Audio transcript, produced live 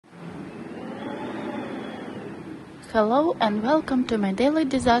Hello and welcome to my daily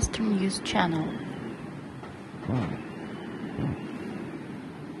disaster news channel.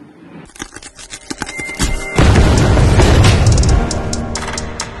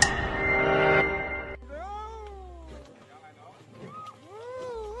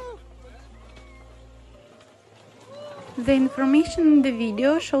 The information in the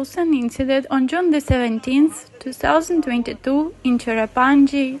video shows an incident on June the 17th, 2022 in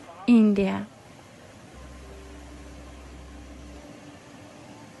Cherrapunji, India.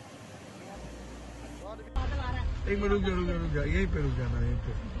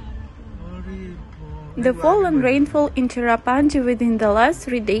 The fall and rainfall in Cherrapunji within the last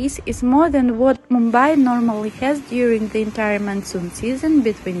 3 days is more than what Mumbai normally has during the entire monsoon season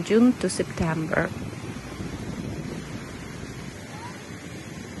between June to September.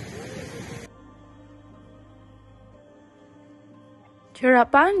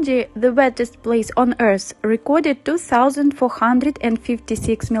 Cherrapunji, the wettest place on Earth, recorded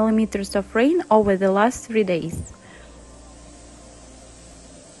 2,456 millimeters of rain over the last 3 days.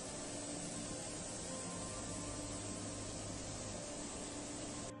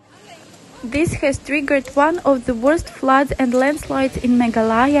 This has triggered one of the worst floods and landslides in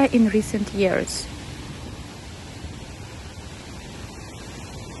Meghalaya in recent years.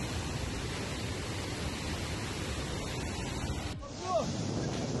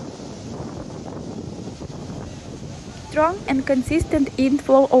 Strong and consistent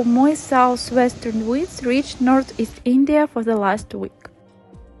inflow of moist southwestern winds reached northeast India for the last week.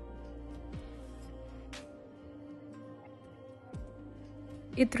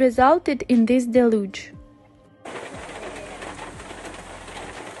 It resulted in this deluge.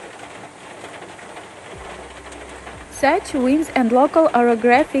 Such winds and local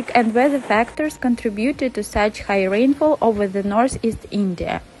orographic and weather factors contributed to such high rainfall over the northeast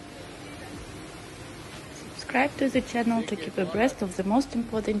India. Subscribe to the channel to keep abreast of the most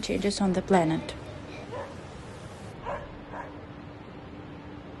important changes on the planet.